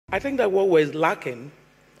I think that what we're lacking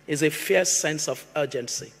is a fierce sense of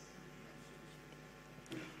urgency.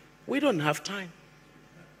 We don't have time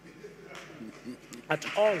at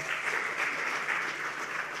all.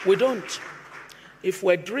 We don't. If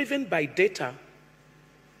we're driven by data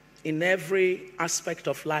in every aspect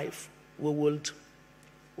of life, we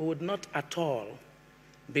would not at all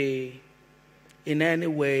be in any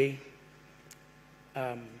way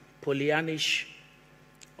pollyannaish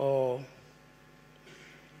or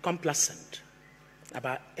complacent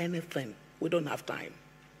about anything. We don't have time.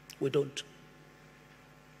 We don't.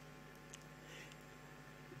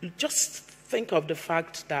 Just think of the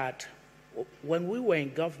fact that when we were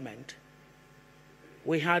in government,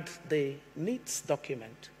 we had the NEEDS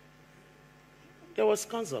document. There was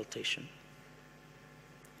consultation.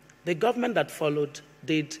 The government that followed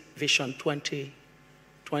did Vision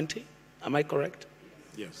 2020. Am I correct?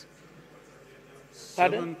 Yes.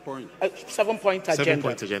 Pardon? 7-point. 7-point agenda.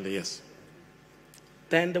 7-point agenda, yes.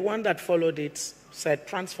 Then the one that followed it said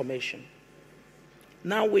transformation.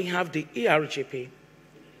 Now we have the ERGP,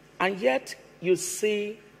 and yet you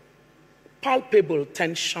see palpable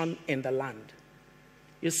tension in the land.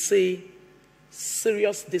 You see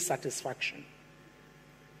serious dissatisfaction.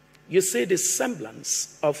 You see the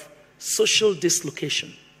semblance of social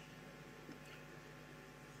dislocation.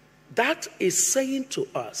 That is saying to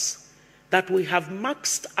us that we have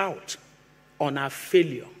maxed out on our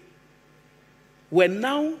failure. We're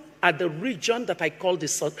now at the region that I call the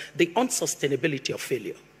unsustainability of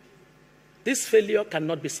failure. This failure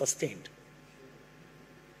cannot be sustained.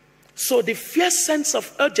 So the fierce sense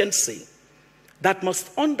of urgency that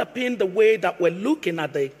must underpin the way that we're looking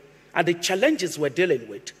at the challenges we're dealing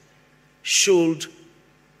with should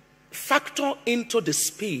factor into the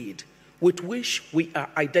speed with which we are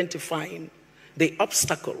identifying the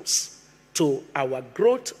obstacles to our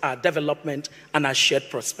growth, our development, and our shared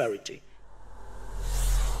prosperity.